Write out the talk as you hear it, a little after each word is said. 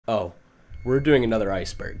Oh, we're doing another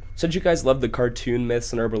Iceberg. Since you guys love the cartoon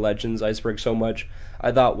myths and urban legends Iceberg so much,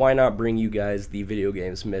 I thought why not bring you guys the video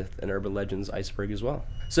games myth and urban legends Iceberg as well.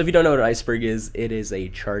 So if you don't know what Iceberg is, it is a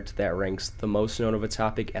chart that ranks the most known of a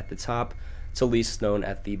topic at the top to least known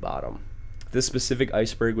at the bottom. This specific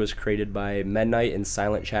Iceberg was created by Midnight and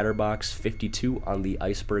Silent Chatterbox 52 on the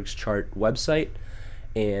Icebergs chart website,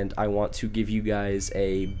 and I want to give you guys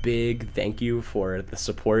a big thank you for the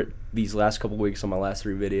support these last couple weeks on my last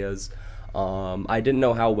 3 videos. I didn't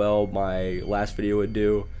know how well my last video would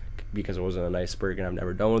do because it wasn't an Iceberg and I've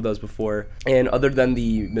never done one of those before, and other than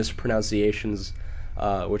the mispronunciations,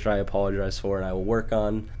 which I apologize for and I will work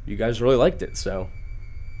on, you guys really liked it, so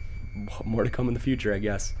more to come in the future, I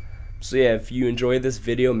guess. So yeah, if you enjoyed this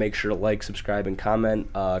video, make sure to like, subscribe, and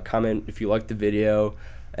comment. Comment if you liked the video,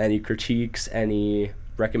 any critiques, any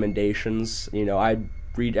recommendations. You know, I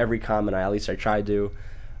read every comment, at least I try to,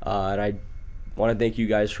 and I want to thank you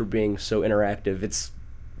guys for being so interactive. It's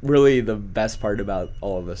really the best part about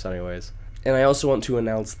all of this anyways. And I also want to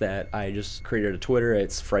announce that I just created a Twitter.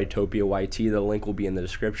 It's FrighttopiaYT. The link will be in the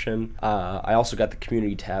description. I also got the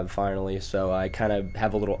community tab finally, so I kind of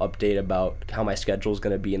have a little update about how my schedule is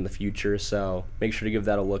going to be in the future, so make sure to give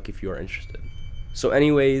that a look if you are interested. So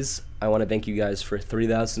anyways, I want to thank you guys for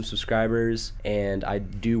 3,000 subscribers, and I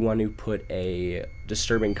do want to put a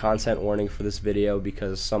disturbing content warning for this video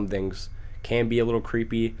because some things can be a little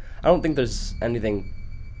creepy. I don't think there's anything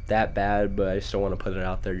that bad, but I still want to put it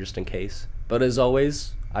out there just in case. But as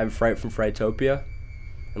always, I'm Fright from Frightopia,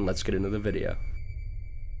 and let's get into the video.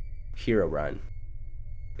 Herobrine.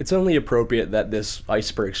 It's only appropriate that this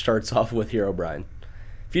Iceberg starts off with Herobrine.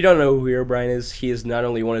 If you don't know who Herobrine is, he is not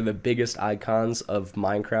only one of the biggest icons of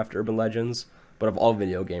Minecraft urban legends, but of all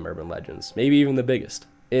video game urban legends, maybe even the biggest.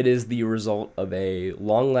 It is the result of a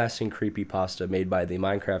long-lasting creepypasta made by the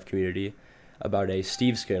Minecraft community about a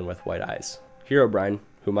Steve skin with white eyes. Herobrine,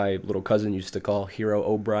 who my little cousin used to call Hero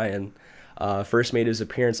O'Brien, first made his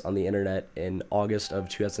appearance on the internet in August of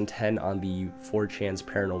 2010 on the 4chan's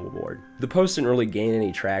Paranormal board. The post didn't really gain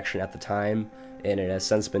any traction at the time, and it has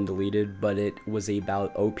since been deleted, but it was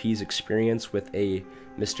about OP's experience with a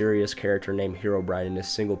mysterious character named Herobrine in his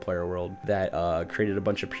single-player world that created a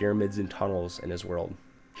bunch of pyramids and tunnels in his world.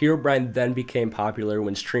 Herobrine then became popular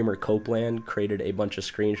when streamer Copeland created a bunch of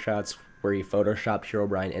screenshots where he photoshopped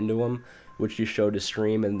Herobrine into him, which he showed to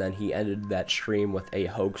stream, and then he ended that stream with a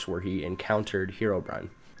hoax where he encountered Herobrine.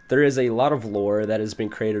 There is a lot of lore that has been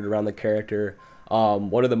created around the character.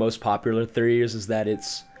 One of the most popular theories is that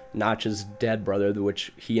it's Notch's dead brother,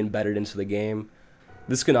 which he embedded into the game.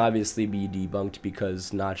 This can obviously be debunked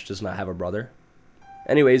because Notch does not have a brother.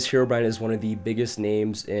 Anyways, Herobrine is one of the biggest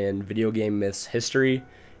names in video game myths history,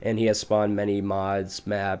 and he has spawned many mods,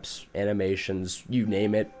 maps, animations, you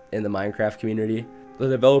name it, in the Minecraft community. The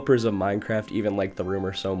developers of Minecraft even liked the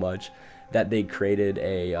rumor so much that they created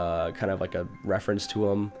a kind of like a reference to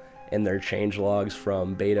him in their changelogs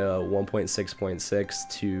from beta 1.6.6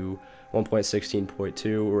 to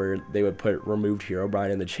 1.16.2, where they would put removed Herobrine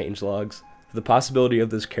in the changelogs. The possibility of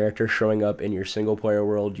this character showing up in your single player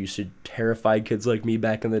world used to terrify kids like me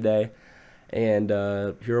back in the day, and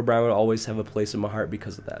Herobrine would always have a place in my heart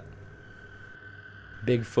because of that.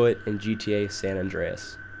 Bigfoot in GTA San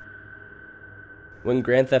Andreas. When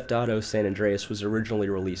Grand Theft Auto San Andreas was originally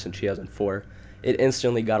released in 2004, it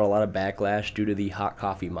instantly got a lot of backlash due to the hot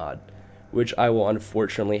coffee mod, which I will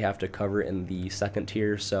unfortunately have to cover in the second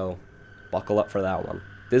tier, so buckle up for that one.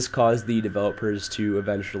 This caused the developers to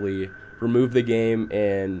eventually remove the game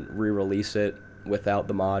and re-release it without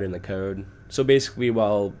the mod in the code. So basically,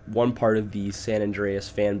 while one part of the San Andreas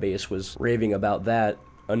fan base was raving about that,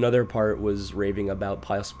 another part was raving about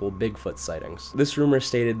possible Bigfoot sightings. This rumor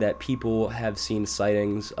stated that people have seen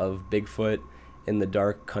sightings of Bigfoot in the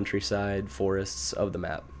dark countryside forests of the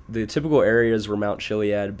map. The typical areas were Mount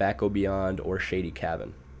Chiliad, Backo Beyond, or Shady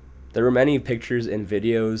Cabin. There were many pictures and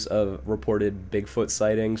videos of reported Bigfoot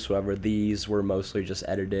sightings, however these were mostly just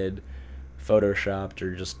edited, photoshopped,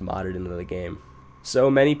 or just modded into the game. So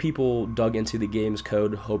many people dug into the game's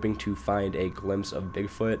code hoping to find a glimpse of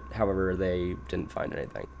Bigfoot, however they didn't find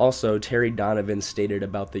anything. Also, Terry Donovan stated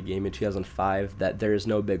about the game in 2005 that there is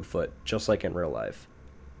no Bigfoot, just like in real life.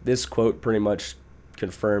 This quote pretty much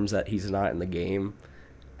confirms that he's not in the game,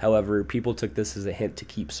 however people took this as a hint to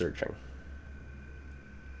keep searching.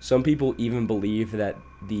 Some people even believe that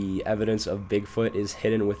the evidence of Bigfoot is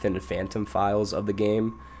hidden within the phantom files of the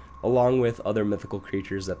game, along with other mythical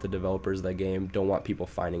creatures that the developers of the game don't want people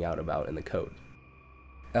finding out about in the code.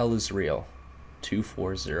 L is real.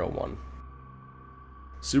 2401.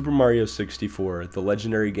 Super Mario 64, the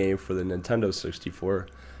legendary game for the Nintendo 64,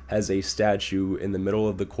 has a statue in the middle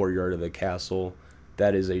of the courtyard of the castle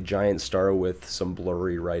that is a giant star with some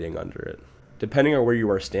blurry writing under it. Depending on where you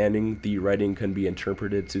are standing, the writing can be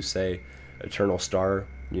interpreted to say Eternal Star,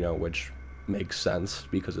 which makes sense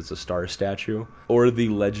because it's a star statue, or the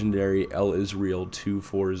legendary El Israel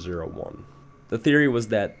 2401. The theory was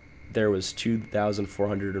that there was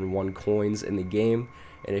 2,401 coins in the game,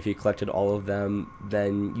 and if you collected all of them,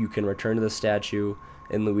 then you can return to the statue,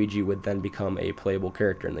 and Luigi would then become a playable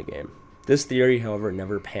character in the game. This theory, however,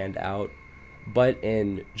 never panned out, but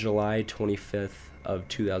in July 25th of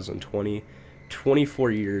 2020,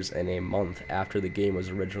 24 years and a month after the game was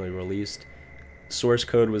originally released, source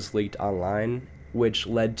code was leaked online, which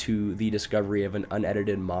led to the discovery of an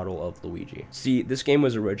unedited model of Luigi. See, this game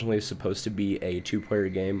was originally supposed to be a two-player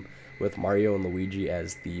game with Mario and Luigi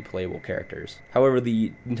as the playable characters. However,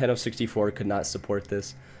 the Nintendo 64 could not support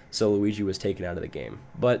this, so Luigi was taken out of the game.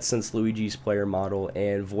 But since Luigi's player model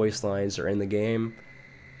and voice lines are in the game,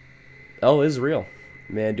 El is real.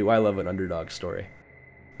 Man, do I love an underdog story.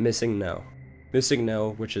 Missingno.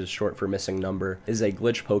 Missingno, which is short for missing number, is a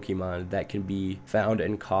glitch Pokemon that can be found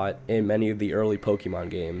and caught in many of the early Pokemon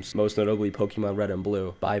games, most notably Pokemon Red and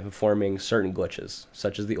Blue, by performing certain glitches,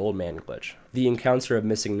 such as the Old Man glitch. The encounter of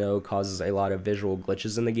Missingno causes a lot of visual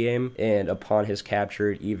glitches in the game, and upon his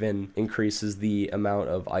capture it even increases the amount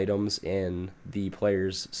of items in the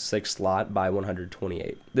player's 6th slot by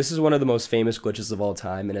 128. This is one of the most famous glitches of all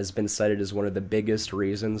time and has been cited as one of the biggest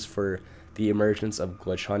reasons for the emergence of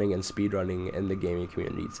glitch hunting and speedrunning in the gaming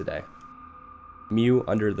community today. Mew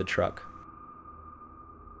Under The Truck.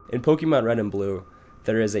 In Pokemon Red and Blue,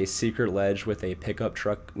 there is a secret ledge with a pickup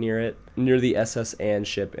truck near it, near the SS Anne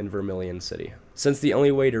ship in Vermilion City. Since the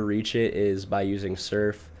only way to reach it is by using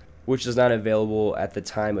Surf, which is not available at the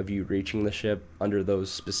time of you reaching the ship under those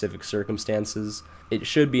specific circumstances, it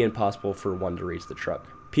should be impossible for one to reach the truck.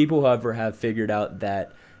 People, however, have figured out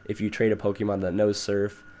that if you trade a Pokemon that knows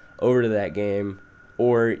Surf over to that game,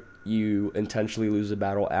 or you intentionally lose a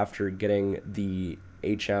battle after getting the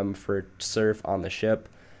HM for Surf on the ship,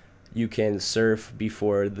 you can surf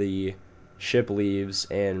before the ship leaves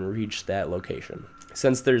and reach that location.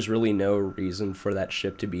 Since there's really no reason for that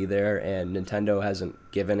ship to be there, and Nintendo hasn't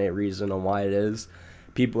given a reason on why it is,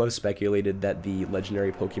 people have speculated that the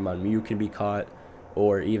legendary Pokemon Mew can be caught,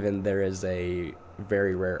 or even there is a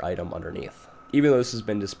very rare item underneath. Even though this has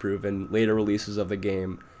been disproven, later releases of the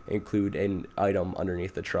game include an item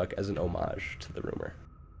underneath the truck as an homage to the rumor.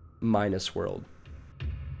 Minus World.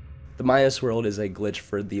 The Minus World is a glitch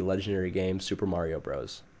for the legendary game Super Mario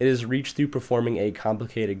Bros. It is reached through performing a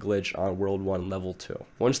complicated glitch on World 1 Level 2.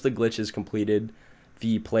 Once the glitch is completed,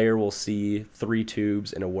 the player will see 3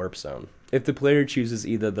 tubes in a warp zone. If the player chooses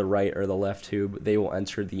either the right or the left tube, they will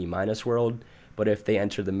enter the Minus World, but if they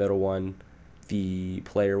enter the middle one, the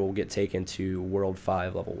player will get taken to World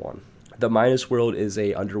 5 Level 1. The Minus World is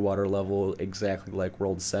a underwater level exactly like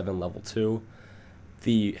World 7 Level 2.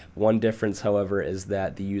 The one difference, however, is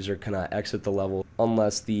that the user cannot exit the level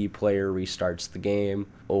unless the player restarts the game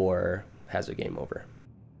or has a game over.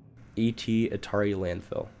 E.T. Atari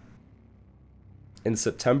Landfill. In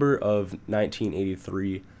September of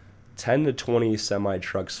 1983, 10 to 20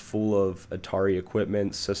 semi-trucks full of Atari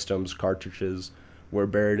equipment, systems, cartridges were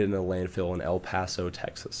buried in a landfill in El Paso,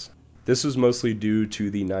 Texas. This was mostly due to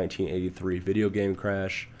the 1983 video game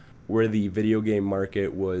crash, where the video game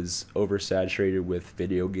market was oversaturated with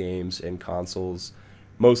video games and consoles,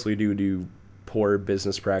 mostly due to poor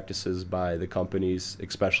business practices by the companies,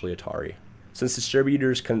 especially Atari. Since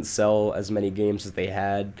distributors couldn't sell as many games as they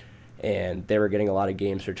had, and they were getting a lot of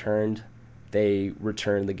games returned, they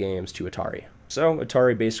returned the games to Atari. So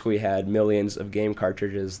Atari basically had millions of game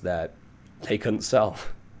cartridges that they couldn't sell.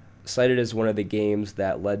 Cited as one of the games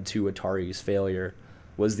that led to Atari's failure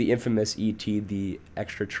was the infamous E.T. the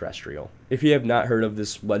Extraterrestrial. If you have not heard of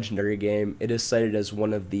this legendary game, it is cited as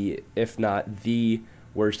one of the, if not the,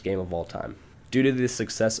 worst game of all time. Due to the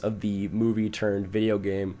success of the movie-turned-video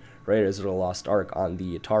game Raiders of the Lost Ark on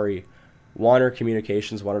the Atari, Warner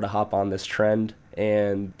Communications wanted to hop on this trend,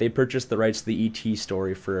 and they purchased the rights to the E.T.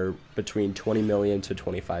 story for between $20 million to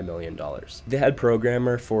 $25 million. The head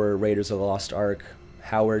programmer for Raiders of the Lost Ark,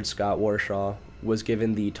 Howard Scott Warshaw, was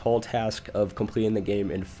given the tall task of completing the game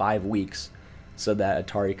in 5 weeks so that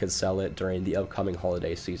Atari could sell it during the upcoming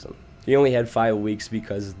holiday season. He only had 5 weeks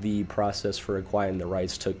because the process for acquiring the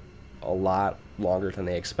rights took a lot longer than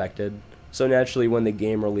they expected. So naturally, when the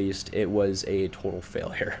game released, it was a total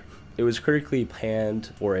failure. It was critically panned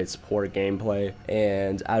for its poor gameplay,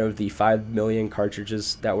 and out of the 5 million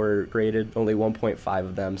cartridges that were created, only 1.5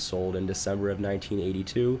 of them sold in December of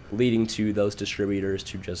 1982, leading to those distributors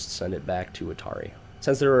to just send it back to Atari.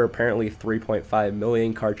 Since there were apparently 3.5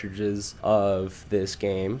 million cartridges of this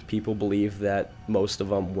game, people believe that most of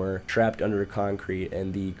them were trapped under concrete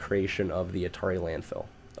in the creation of the Atari Landfill.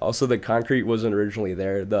 Also, the concrete wasn't originally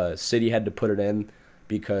there. The city had to put it in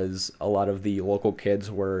because a lot of the local kids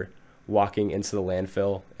were walking into the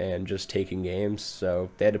landfill and just taking games, so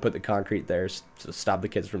they had to put the concrete there to stop the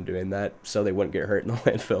kids from doing that so they wouldn't get hurt in the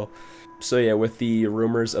landfill. So yeah, with the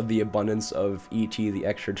rumors of the abundance of E.T. the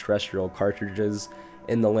extraterrestrial cartridges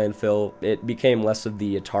in the landfill, it became less of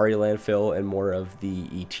the Atari landfill and more of the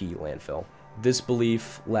E.T. landfill. This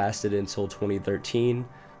belief lasted until 2013,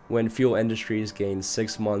 when Fuel Industries gained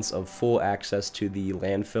 6 months of full access to the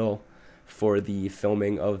landfill for the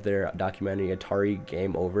filming of their documentary Atari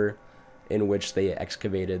Game Over, in which they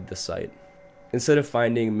excavated the site. Instead of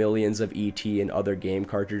finding millions of ET and other game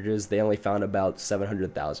cartridges, they only found about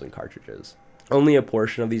 700,000 cartridges. Only a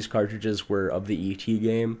portion of these cartridges were of the ET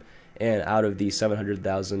game, and out of the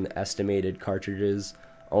 700,000 estimated cartridges,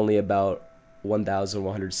 only about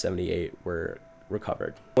 1,178 were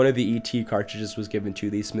recovered. One of the ET cartridges was given to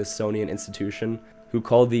the Smithsonian Institution, who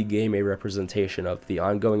called the game a representation of the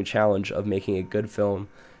ongoing challenge of making a good film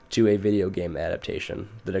to a video game adaptation,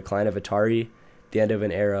 the decline of Atari, the end of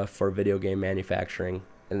an era for video game manufacturing,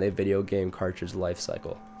 and the video game cartridge life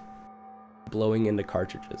cycle. Blowing into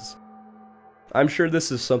cartridges. I'm sure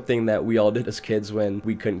this is something that we all did as kids when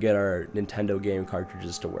we couldn't get our Nintendo game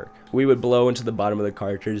cartridges to work. We would blow into the bottom of the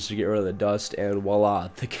cartridge to get rid of the dust, and voila,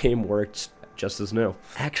 the game worked just as new.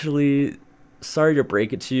 Actually, sorry to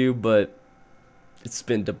break it to you, but it's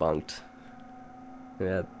been debunked.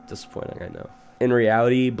 Yeah, disappointing, I know. In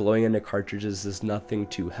reality, blowing into cartridges is nothing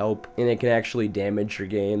to help, and it can actually damage your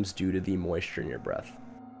games due to the moisture in your breath.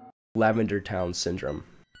 Lavender Town Syndrome.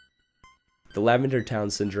 The Lavender Town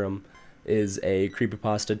Syndrome is a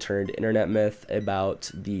creepypasta turned internet myth about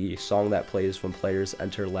the song that plays when players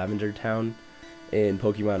enter Lavender Town in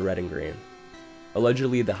Pokémon Red and Green.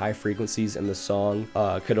 Allegedly, the high frequencies in the song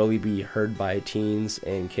could only be heard by teens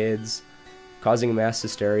and kids, causing mass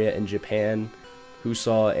hysteria in Japan, who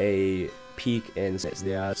saw a peak in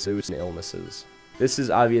illnesses. This is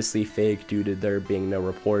obviously fake due to there being no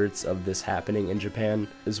reports of this happening in Japan,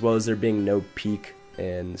 as well as there being no peak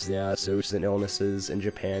in illnesses in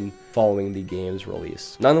Japan following the game's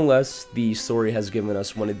release. Nonetheless, the story has given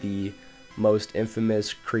us one of the most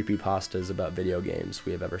infamous creepypastas about video games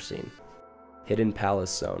we have ever seen. Hidden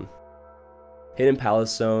Palace Zone. Hidden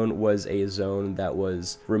Palace Zone was a zone that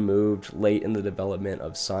was removed late in the development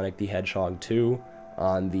of Sonic the Hedgehog 2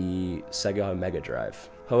 on the Sega Mega Drive.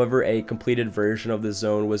 However, a completed version of the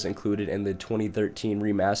zone was included in the 2013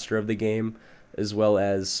 remaster of the game, as well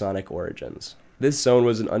as Sonic Origins. This zone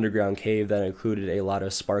was an underground cave that included a lot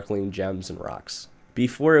of sparkling gems and rocks.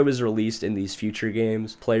 Before it was released in these future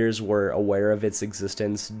games, players were aware of its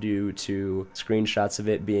existence due to screenshots of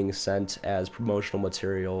it being sent as promotional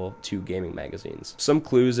material to gaming magazines. Some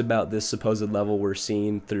clues about this supposed level were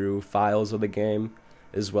seen through files of the game,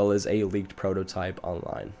 as well as a leaked prototype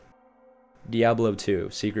online. Diablo 2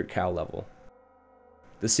 Secret Cow Level.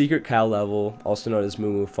 The Secret Cow level, also known as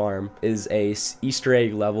Moo Moo Farm, is a Easter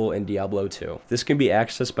egg level in Diablo 2. This can be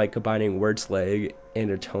accessed by combining Word's Leg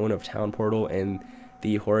and a Tone of Town portal in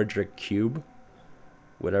the Horadric Cube,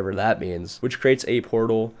 whatever that means, which creates a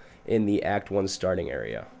portal in the Act 1 starting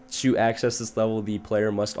area. To access this level, the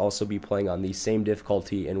player must also be playing on the same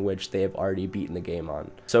difficulty in which they have already beaten the game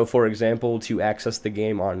on. So for example, to access the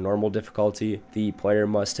game on normal difficulty, the player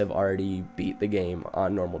must have already beat the game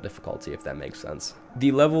on normal difficulty, if that makes sense.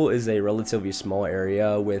 The level is a relatively small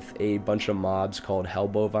area with a bunch of mobs called Hell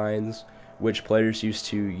Bovines, which players used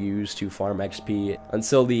to use to farm XP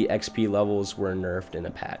until the XP levels were nerfed in a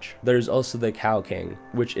patch. There's also the Cow King,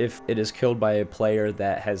 which if it is killed by a player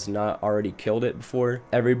that has not already killed it before,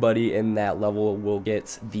 everybody in that level will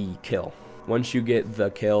get the kill. Once you get the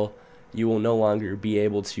kill, you will no longer be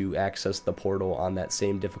able to access the portal on that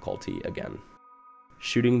same difficulty again.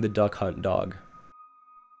 Shooting the Duck Hunt Dog.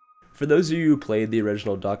 For those of you who played the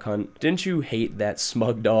original Duck Hunt, didn't you hate that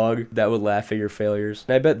smug dog that would laugh at your failures?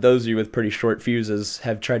 And I bet those of you with pretty short fuses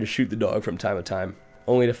have tried to shoot the dog from time to time,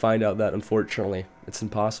 only to find out that unfortunately, it's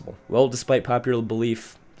impossible. Well, despite popular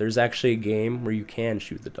belief, there's actually a game where you can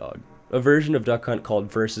shoot the dog. A version of Duck Hunt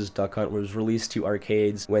called Versus Duck Hunt was released to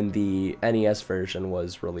arcades when the NES version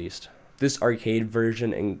was released. This arcade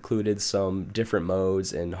version included some different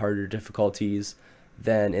modes and harder difficulties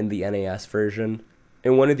than in the NES version.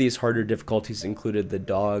 And one of these harder difficulties included the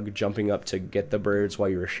dog jumping up to get the birds while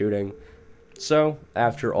you were shooting. So,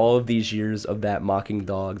 after all of these years of that mocking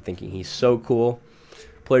dog thinking he's so cool,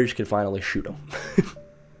 players could finally shoot him.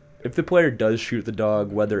 If the player does shoot the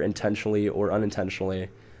dog, whether intentionally or unintentionally,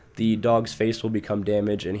 the dog's face will become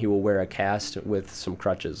damaged and he will wear a cast with some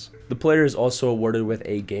crutches. The player is also awarded with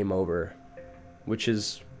a game over, which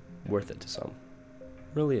is worth it to some.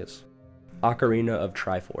 Really is. Ocarina of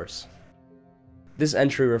Triforce. This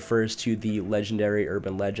entry refers to the legendary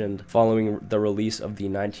urban legend following the release of the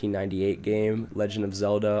 1998 game Legend of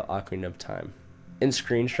Zelda: Ocarina of Time. In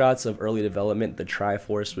screenshots of early development, the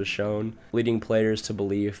Triforce was shown, leading players to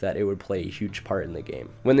believe that it would play a huge part in the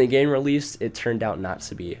game. When the game released, it turned out not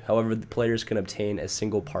to be. However, the players can obtain a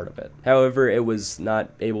single part of it. However, it was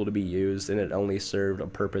not able to be used, and it only served a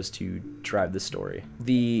purpose to drive the story.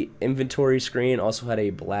 The inventory screen also had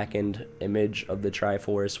a blackened image of the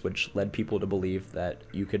Triforce, which led people to believe that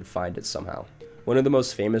you could find it somehow. One of the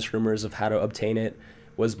most famous rumors of how to obtain it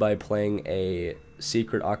was by playing a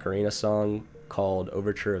secret ocarina song called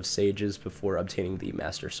Overture of Sages before obtaining the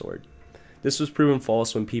Master Sword. This was proven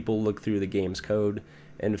false when people looked through the game's code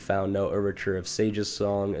and found no Overture of Sages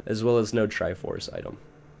song, as well as no Triforce item.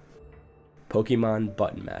 Pokemon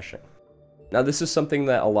button mashing. Now this is something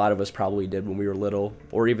that a lot of us probably did when we were little,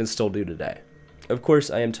 or even still do today. Of course,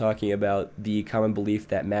 I am talking about the common belief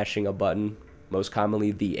that mashing a button, most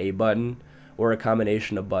commonly the A button, or a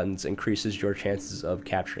combination of buttons, increases your chances of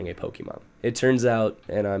capturing a Pokemon. It turns out,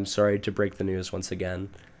 and I'm sorry to break the news once again,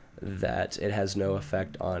 that it has no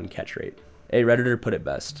effect on catch rate. A Redditor put it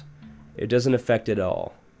best: it doesn't affect it at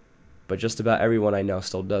all, but just about everyone I know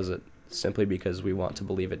still does it, simply because we want to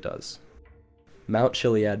believe it does. Mount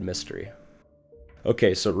Chiliad mystery.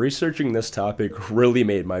 Okay, so researching this topic really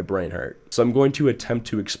made my brain hurt, so I'm going to attempt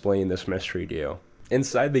to explain this mystery to you.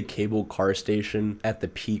 Inside the cable car station at the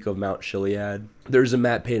peak of Mount Chiliad, there's a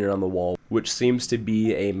map painted on the wall, which seems to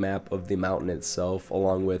be a map of the mountain itself,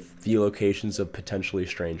 along with the locations of potentially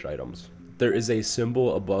strange items. There is a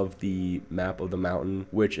symbol above the map of the mountain,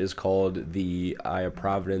 which is called the Eye of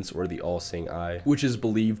Providence, or the All-Seeing Eye, which is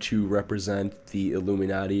believed to represent the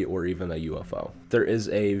Illuminati or even a UFO. There is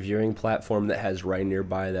a viewing platform that has right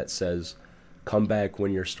nearby that says, "Come back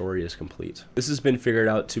when your story is complete." This has been figured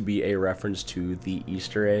out to be a reference to the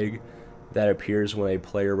Easter egg that appears when a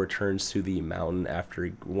player returns to the mountain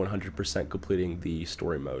after 100% completing the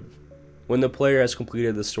story mode. When the player has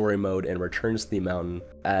completed the story mode and returns to the mountain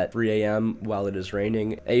at 3 AM while it is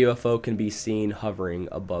raining, a UFO can be seen hovering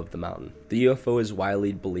above the mountain. The UFO is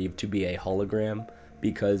widely believed to be a hologram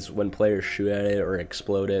because when players shoot at it or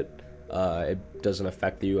explode it, it doesn't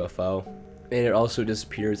affect the UFO. And it also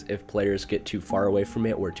disappears if players get too far away from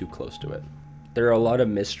it or too close to it. There are a lot of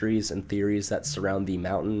mysteries and theories that surround the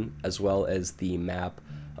mountain, as well as the map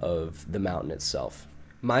of the mountain itself.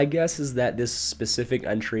 My guess is that this specific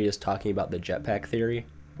entry is talking about the jetpack theory,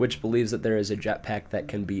 which believes that there is a jetpack that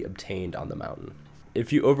can be obtained on the mountain.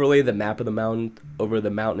 If you overlay the map of the mountain over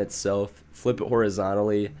the mountain itself, flip it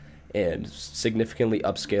horizontally, and significantly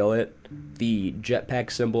upscale it, the jetpack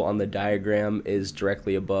symbol on the diagram is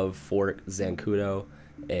directly above Fort Zancudo,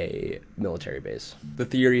 a military base. The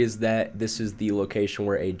theory is that this is the location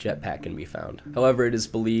where a jetpack can be found. However, it is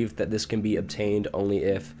believed that this can be obtained only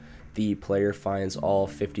if the player finds all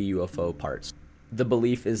 50 UFO parts. The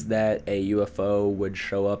belief is that a UFO would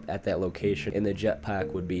show up at that location and the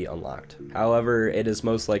jetpack would be unlocked. However, it is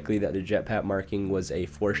most likely that the jetpack marking was a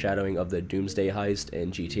foreshadowing of the Doomsday heist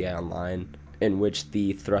in GTA Online, in which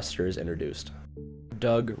the thruster is introduced.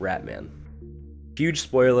 Doug Rattmann. Huge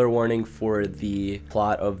spoiler warning for the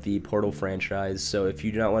plot of the Portal franchise, so if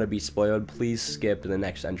you do not want to be spoiled, please skip to the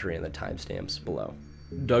next entry and the timestamps below.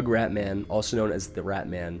 Doug Rattmann, also known as the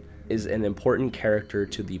Rattmann, is an important character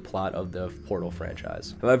to the plot of the Portal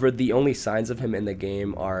franchise. However, the only signs of him in the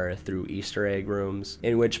game are through Easter egg rooms,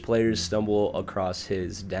 in which players stumble across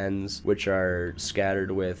his dens, which are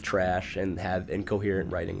scattered with trash and have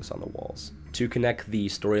incoherent writings on the walls. To connect the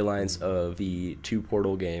storylines of the two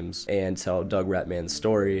Portal games and tell Doug Rattmann's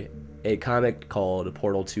story, a comic called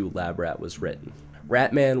Portal 2 Lab Rat was written.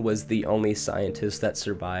 Rattmann was the only scientist that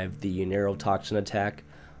survived the neurotoxin attack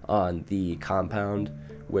on the compound,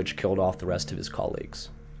 which killed off the rest of his colleagues.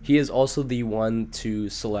 He is also the one to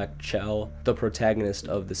select Chell, the protagonist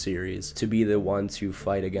of the series, to be the one to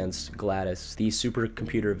fight against Gladys, the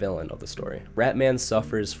supercomputer villain of the story. Rattmann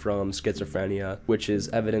suffers from schizophrenia, which is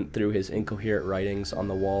evident through his incoherent writings on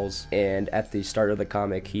the walls, and at the start of the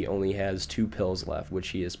comic he only has 2 pills left, which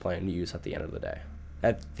he is planning to use at the end of the day.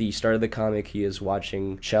 At the start of the comic, he is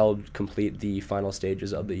watching Chell complete the final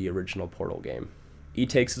stages of the original Portal game. He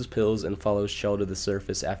takes his pills and follows Chell to the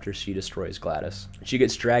surface after she destroys Gladys. She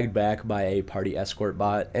gets dragged back by a party escort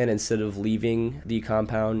bot, and instead of leaving the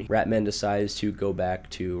compound, Rattmann decides to go back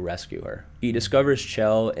to rescue her. He discovers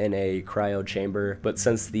Chell in a cryo chamber, but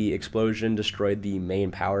since the explosion destroyed the main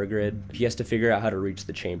power grid, he has to figure out how to reach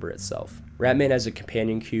the chamber itself. Rattmann has a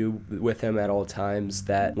companion cube with him at all times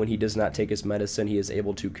that when he does not take his medicine, he is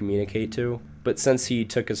able to communicate to, but since he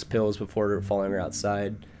took his pills before following her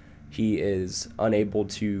outside, he is unable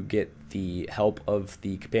to get the help of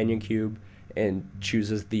the companion cube and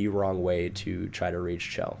chooses the wrong way to try to reach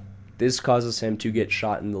Chell. This causes him to get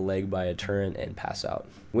shot in the leg by a turret and pass out.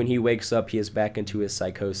 When he wakes up, he is back into his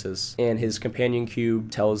psychosis, and his companion cube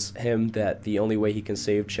tells him that the only way he can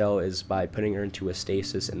save Chell is by putting her into a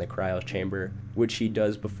stasis in the cryo chamber, which he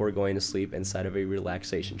does before going to sleep inside of a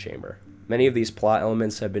relaxation chamber. Many of these plot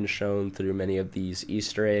elements have been shown through many of these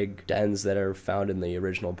Easter egg dens that are found in the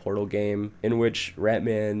original Portal game, in which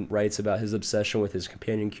Rattmann writes about his obsession with his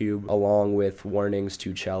companion cube, along with warnings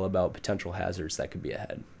to Chell about potential hazards that could be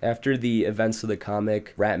ahead. After the events of the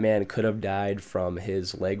comic, Rattmann could have died from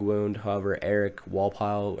his leg wound. However, Eric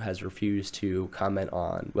Walpole has refused to comment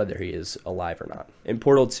on whether he is alive or not. In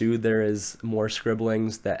Portal 2, there is more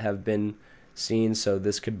scribblings that have been seen, so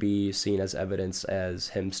this could be seen as evidence as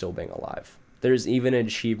him still being alive. There's even an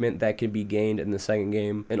achievement that can be gained in the second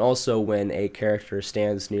game, and also when a character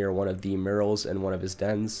stands near one of the murals in one of his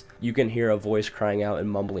dens, you can hear a voice crying out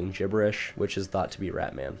and mumbling gibberish, which is thought to be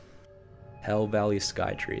Rattmann. Hell Valley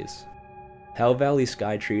Skytrees. Hell Valley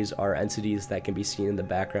Skytrees are entities that can be seen in the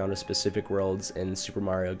background of specific worlds in Super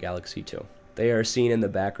Mario Galaxy 2. They are seen in the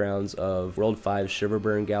backgrounds of World 5's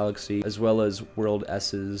Shiverburn Galaxy, as well as World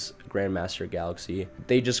S's Grandmaster Galaxy.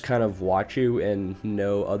 They just kind of watch you, and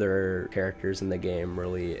no other characters in the game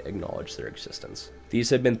really acknowledge their existence. These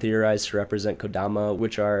have been theorized to represent Kodama,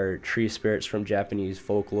 which are tree spirits from Japanese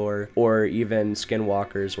folklore, or even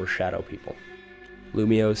skinwalkers or shadow people.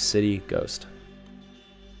 Lumiose City Ghost.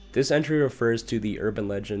 This entry refers to the urban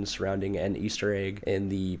legend surrounding an Easter egg in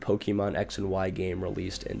the Pokémon X and Y game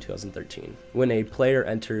released in 2013. When a player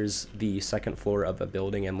enters the second floor of a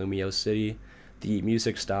building in Lumiose City, the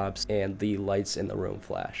music stops and the lights in the room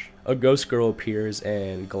flash. A ghost girl appears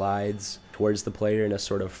and glides towards the player in a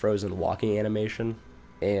sort of frozen walking animation,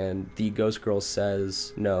 and the ghost girl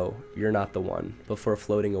says, "No, you're not the one," before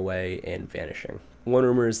floating away and vanishing. One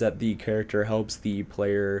rumor is that the character helps the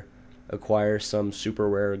player acquire some super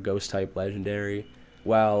rare ghost type legendary,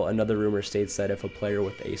 while another rumor states that if a player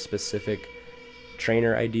with a specific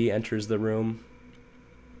trainer ID enters the room,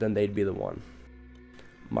 then they'd be the one.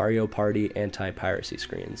 Mario Party Anti-Piracy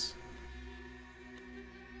Screens.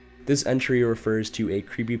 This entry refers to a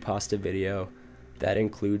creepypasta video that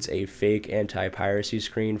includes a fake anti-piracy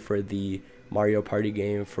screen for the Mario Party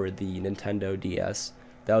game for the Nintendo DS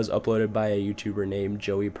that was uploaded by a YouTuber named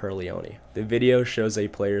Joey Perleone. The video shows a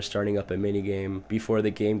player starting up a minigame before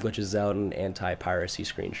the game glitches out and an anti-piracy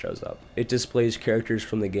screen shows up. It displays characters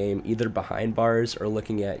from the game either behind bars or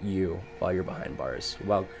looking at you while you're behind bars,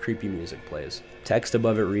 while creepy music plays. Text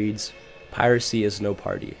above it reads, "Piracy is no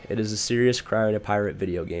party. It is a serious crime to pirate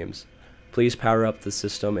video games. Please power up the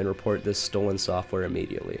system and report this stolen software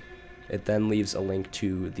immediately." It then leaves a link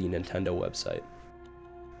to the Nintendo website.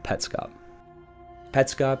 Petscop.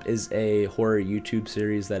 Petscop is a horror YouTube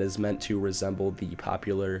series that is meant to resemble the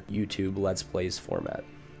popular YouTube Let's Plays format.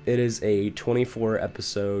 It is a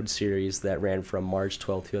 24-episode series that ran from March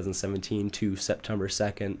 12, 2017 to September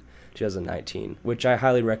 2nd, 2019, which I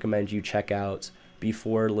highly recommend you check out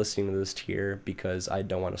before listening to this tier because I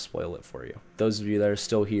don't want to spoil it for you. Those of you that are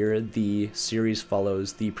still here, the series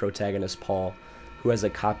follows the protagonist Paul, who has a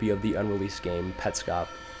copy of the unreleased game Petscop,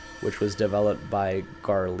 which was developed by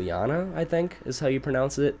Garliana, I think is how you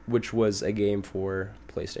pronounce it, which was a game for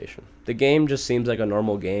PlayStation. The game just seems like a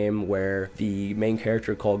normal game where the main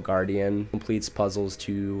character called Guardian completes puzzles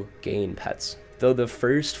to gain pets. Though the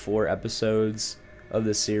first 4 episodes of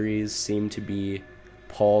the series seem to be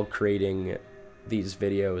Paul creating these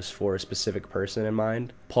videos for a specific person in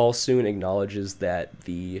mind, Paul soon acknowledges that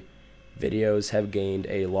the videos have gained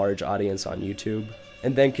a large audience on YouTube,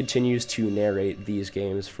 and then continues to narrate these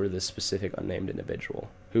games for this specific unnamed individual,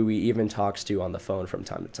 who he even talks to on the phone from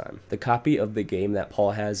time to time. The copy of the game that Paul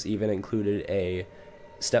has even included a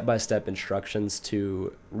step-by-step instructions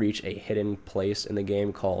to reach a hidden place in the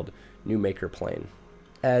game called New Maker Plane.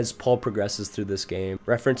 As Paul progresses through this game,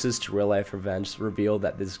 references to real-life events reveal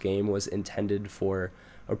that this game was intended for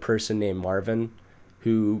a person named Marvin,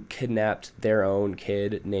 who kidnapped their own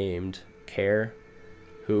kid named Care,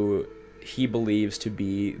 who he believes to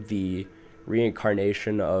be the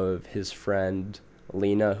reincarnation of his friend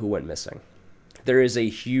Lena, who went missing. There is a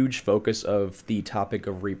huge focus of the topic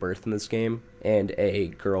of rebirth in this game, and a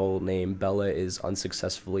girl named Bella is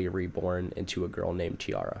unsuccessfully reborn into a girl named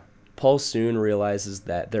Tiara. Paul soon realizes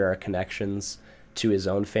that there are connections to his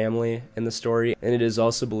own family in the story, and it is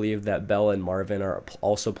also believed that Bella and Marvin are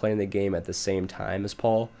also playing the game at the same time as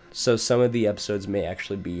Paul, so some of the episodes may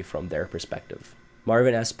actually be from their perspective.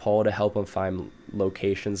 Marvin asks Paul to help him find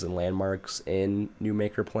locations and landmarks in New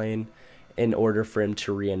Maker Plain in order for him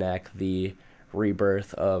to reenact the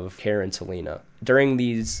rebirth of Karen and Talina. During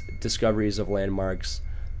these discoveries of landmarks,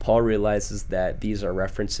 Paul realizes that these are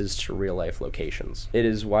references to real-life locations. It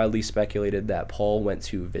is widely speculated that Paul went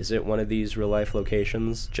to visit one of these real-life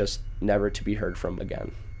locations, just never to be heard from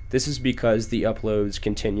again. This is because the uploads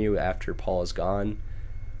continue after Paul is gone,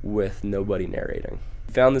 with nobody narrating.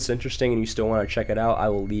 If you found this interesting and you still want to check it out, I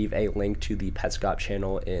will leave a link to the Petscop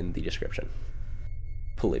channel in the description.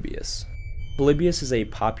 Polybius. Polybius is a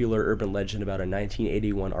popular urban legend about a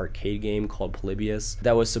 1981 arcade game called Polybius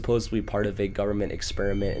that was supposedly part of a government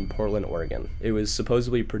experiment in Portland, Oregon. It was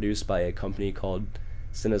supposedly produced by a company called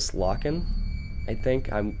Sinislocken, I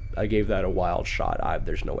think. I gave that a wild shot.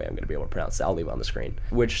 There's no way I'm going to be able to pronounce it. I'll leave it on the screen.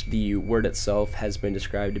 Which the word itself has been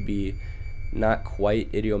described to be not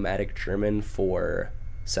quite idiomatic German for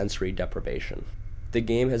sensory deprivation. The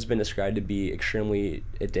game has been described to be extremely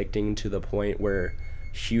addicting to the point where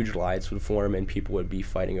huge lines would form and people would be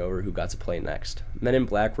fighting over who got to play next. Men in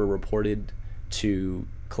Black were reported to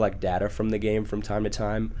collect data from the game from time to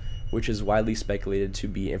time, which is widely speculated to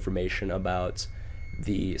be information about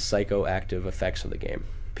the psychoactive effects of the game.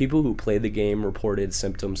 People who played the game reported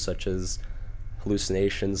symptoms such as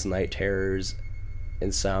hallucinations, night terrors,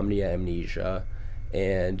 insomnia, amnesia,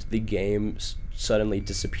 and the game suddenly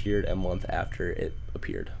disappeared a month after it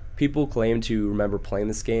appeared. People claim to remember playing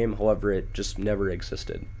this game, however it just never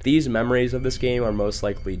existed. These memories of this game are most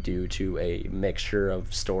likely due to a mixture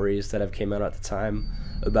of stories that have came out at the time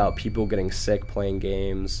about people getting sick playing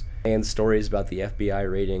games, and stories about the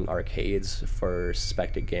FBI raiding arcades for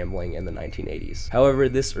suspected gambling in the 1980s. However,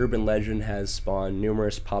 this urban legend has spawned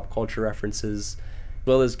numerous pop culture references, as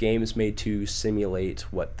well as games made to simulate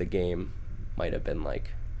what the game might have been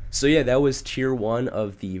like. So yeah, that was tier 1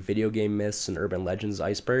 of the video game myths and urban legends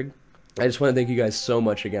iceberg. I just want to thank you guys so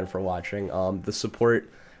much again for watching. The support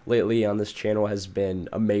lately on this channel has been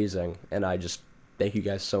amazing, and I just thank you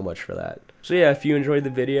guys so much for that. So yeah, if you enjoyed the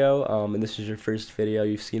video, and this is your first video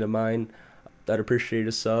you've seen of mine, I'd appreciate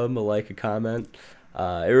a sub, a like, a comment.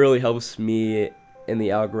 It really helps me in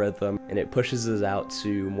the algorithm, and it pushes us out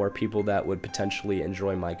to more people that would potentially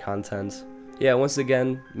enjoy my content. Yeah, once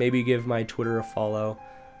again, maybe give my Twitter a follow.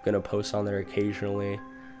 Gonna post on there occasionally.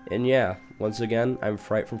 And yeah, once again, I'm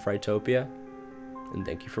Fright from Frightopia, and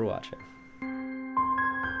thank you for watching.